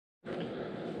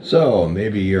So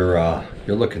maybe you're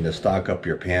looking to stock up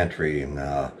your pantry and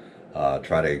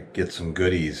try to get some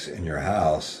goodies in your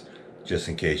house just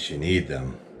in case you need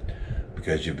them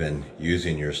because you've been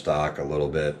using your stock a little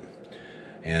bit.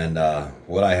 And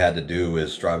what I had to do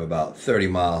is drive about 30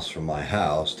 miles from my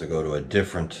house to go to a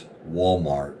different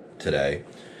Walmart today.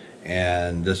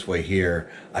 And this way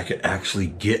here, I could actually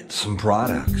get some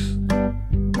products.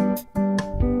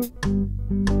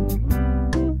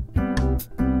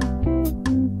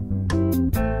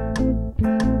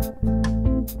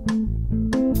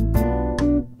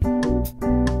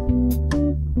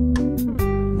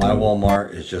 My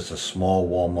Walmart is just a small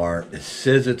Walmart. It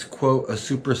says it's, quote, a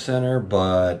super center,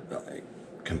 but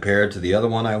compared to the other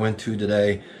one I went to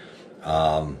today,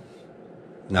 not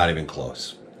even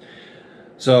close.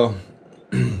 So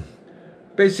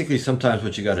basically sometimes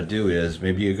what you got to do is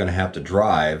maybe you're going to have to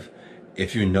drive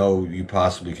if you know you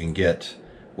possibly can get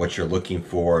what you're looking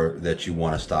for that you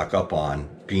want to stock up on,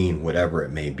 being whatever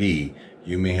it may be.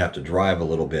 You may have to drive a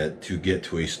little bit to get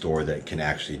to a store that can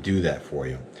actually do that for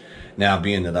you. Now,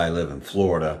 being that I live in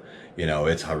Florida, you know,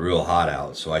 it's real hot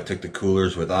out. So I took the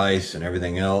coolers with ice and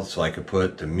everything else so I could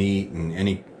put the meat and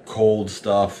any cold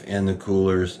stuff in the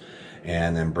coolers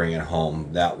and then bring it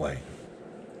home that way.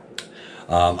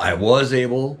 I was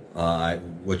able,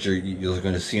 what you're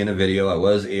going to see in the video, I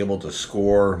was able to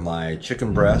score my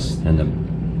chicken breast.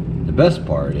 And the best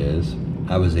part is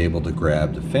I was able to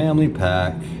grab the family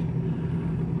pack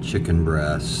chicken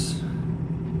breasts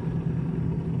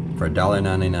for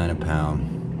 $1.99 a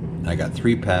pound. I got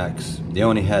 3 packs. They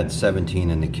only had 17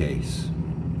 in the case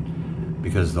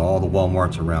because all the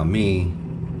Walmarts around me,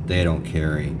 they don't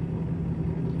carry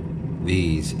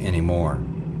these anymore.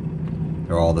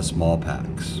 They're all the small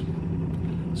packs.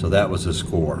 So that was a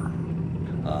score.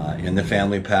 In the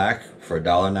family pack for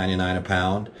 $1.99 a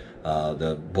pound,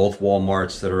 both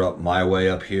Walmarts that are up my way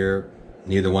up here,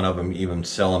 neither one of them even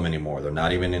sell them anymore. They're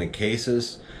not even in the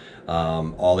cases.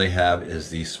 All they have is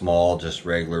these small, just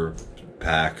regular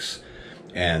packs,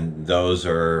 and those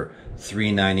are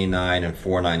 $3.99 and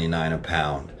 $4.99 a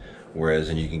pound. Whereas,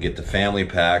 and you can get the family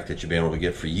pack that you've been able to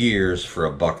get for years for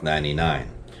 $1.99.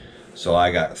 So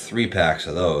I got 3 packs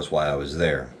of those while I was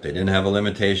there. They didn't have a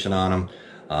limitation on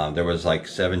them. There was like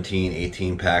 17,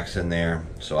 18 packs in there,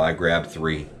 so I grabbed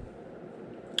 3.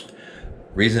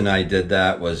 Reason I did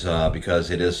that was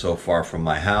because it is so far from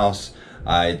my house.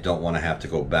 I don't want to have to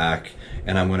go back,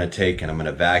 and I'm going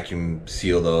to vacuum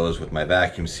seal those with my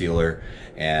vacuum sealer,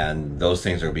 and those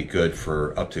things will be good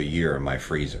for up to a year in my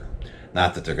freezer.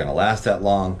 Not that they're going to last that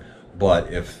long,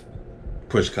 but if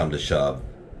push come to shove,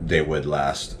 they would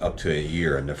last up to a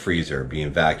year in the freezer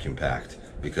being vacuum packed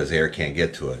because air can't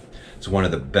get to it. It's one of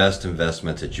the best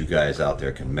investments that you guys out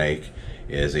there can make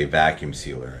is a vacuum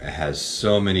sealer. It has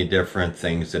so many different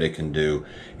things that it can do,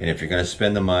 and if you're going to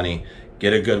spend the money,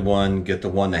 get a good one. Get the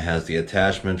one that has the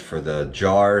attachment for the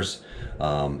jars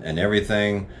and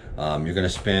everything. You're going to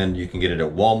spend, you can get it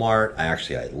at Walmart.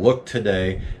 I looked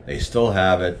today, they still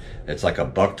have it. It's like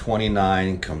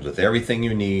 $1.29, comes with everything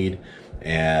you need,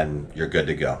 and you're good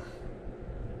to go.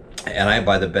 And I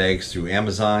buy the bags through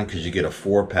Amazon because you get a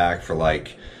 4-pack for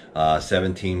like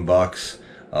 17 bucks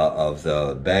of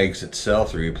the bags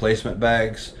itself, the replacement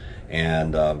bags,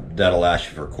 and that'll last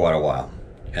you for quite a while.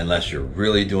 Unless you're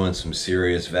really doing some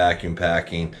serious vacuum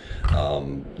packing,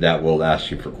 that will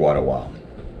last you for quite a while.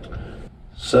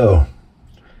 So,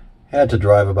 had to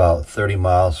drive about 30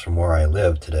 miles from where I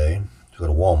live today to go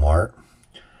to Walmart,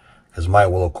 because my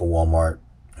local Walmart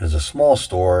is a small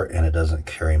store and it doesn't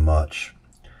carry much.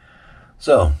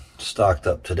 So, stocked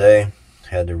up today,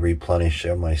 had to replenish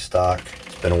my stock.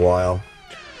 It's been a while.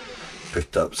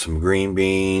 Picked up some green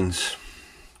beans,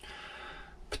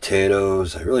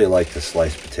 potatoes. I really like the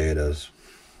sliced potatoes.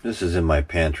 This is in my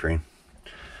pantry.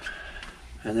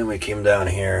 And then we came down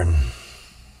here and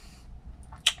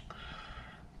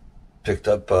picked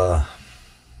up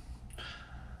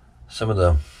some of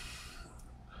the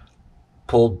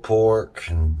pulled pork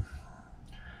and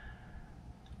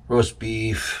roast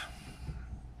beef,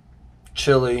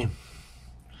 chili,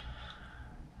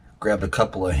 grabbed a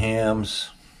couple of hams,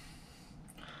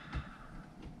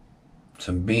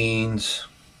 some beans.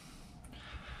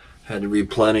 Had to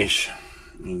replenish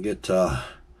and get some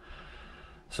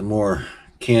more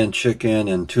canned chicken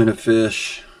and tuna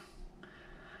fish.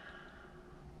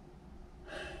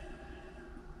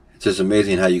 It's just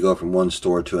amazing how you go from one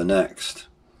store to the next.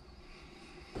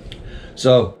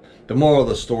 So the moral of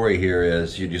the story here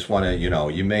is you just want to,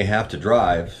 you may have to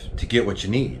drive to get what you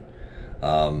need.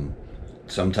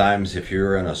 Sometimes if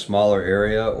you're in a smaller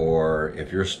area, or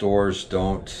if your stores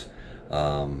don't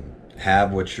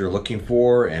have what you're looking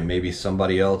for, and maybe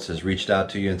somebody else has reached out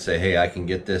to you and say, hey, I can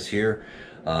get this here,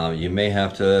 you may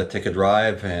have to take a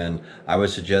drive. And I would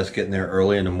suggest getting there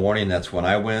early in the morning. That's when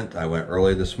I went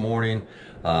early this morning.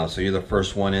 So you're the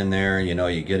first one in there. You know,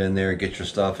 you get in there, get your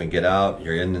stuff, and get out.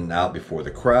 You're in and out before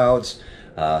the crowds,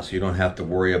 so you don't have to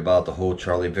worry about the whole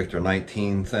Charlie Victor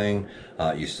 19 thing.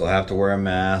 You still have to wear a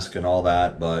mask and all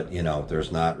that, but you know,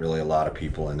 there's not really a lot of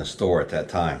people in the store at that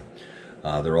time.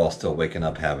 They're all still waking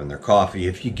up, having their coffee,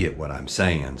 if you get what I'm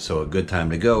saying. So a good time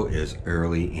to go is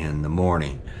early in the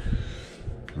morning.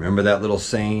 Remember that little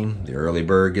saying, the early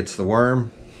bird gets the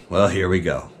worm? Well, here we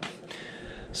go.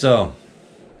 So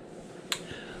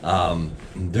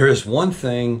there is one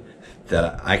thing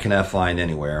that I cannot find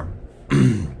anywhere,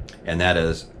 and that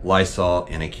is Lysol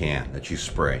in a can that you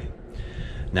spray.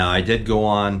 Now, I did go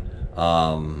on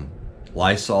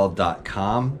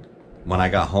Lysol.com when I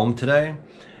got home today,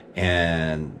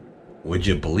 and would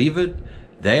you believe it?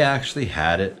 They actually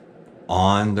had it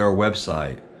on their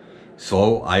website.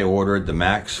 So I ordered the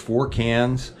max 4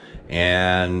 cans,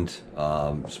 and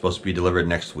it's supposed to be delivered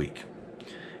next week.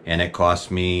 And it cost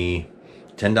me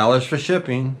 $10 for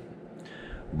shipping,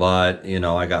 but you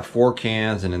know, I got 4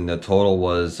 cans, and then the total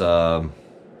was I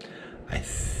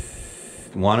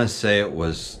want to say it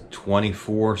was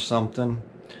 24 something.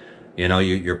 You know,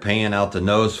 you're paying out the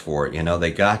nose for it. You know,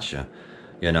 they got you.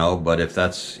 You know, but if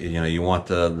that's, you know, you want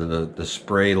the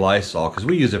spray Lysol, because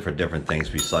we use it for different things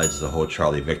besides the whole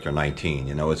Charlie Victor 19.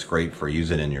 You know, it's great for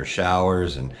using in your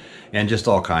showers and just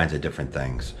all kinds of different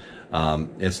things.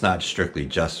 It's not strictly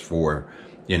just for,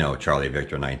 you know, Charlie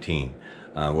Victor 19,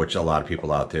 which a lot of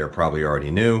people out there probably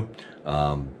already knew,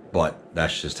 but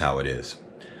that's just how it is.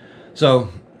 So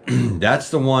that's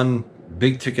the one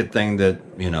big ticket thing that,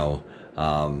 you know,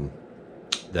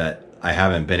 that I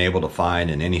haven't been able to find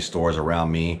in any stores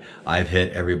around me. I've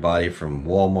hit everybody from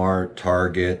Walmart,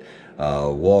 Target,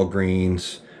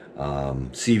 Walgreens,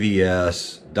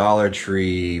 CVS, Dollar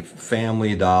Tree,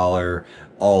 Family Dollar,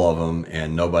 all of them,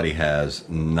 and nobody has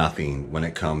nothing when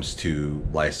it comes to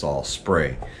Lysol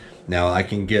spray. Now, I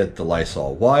can get the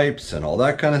Lysol wipes and all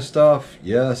that kind of stuff,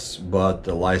 yes, but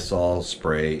the Lysol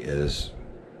spray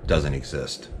doesn't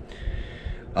exist.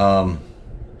 One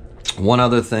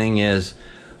other thing is,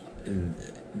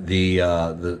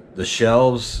 the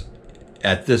shelves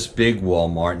at this big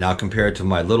Walmart, now compared to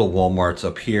my little Walmarts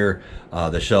up here,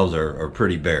 the shelves are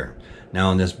pretty bare.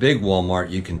 Now in this big Walmart,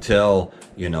 you can tell,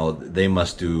 you know, they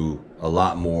must do a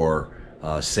lot more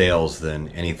sales than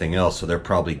anything else, so they're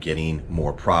probably getting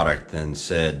more product than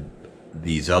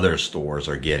these other stores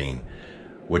are getting,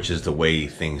 which is the way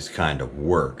things kind of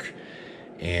work.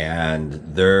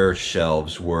 And their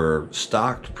shelves were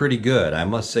stocked pretty good. I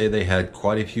must say they had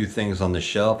quite a few things on the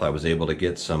shelf. I was able to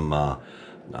get some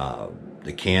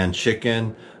the canned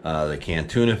chicken, the canned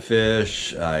tuna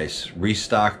fish. I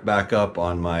restocked back up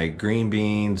on my green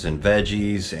beans and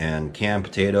veggies and canned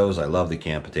potatoes. I love the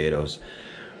canned potatoes.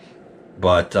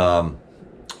 But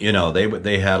you know,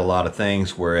 they had a lot of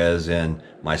things, whereas in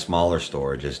my smaller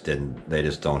store they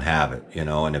just don't have it, you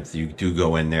know. And if you do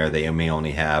go in there, they may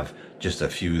only have just a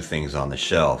few things on the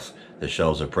shelves. The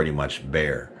shelves are pretty much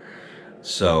bare.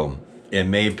 So it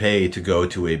may pay to go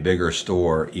to a bigger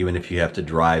store, even if you have to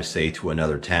drive, say, to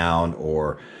another town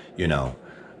or, you know,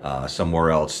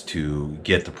 somewhere else to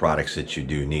get the products that you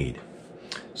do need.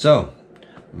 So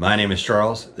my name is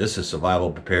Charles. This is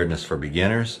Survival Preparedness for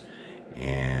Beginners.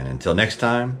 And until next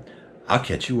time, I'll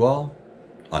catch you all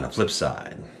on the flip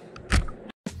side.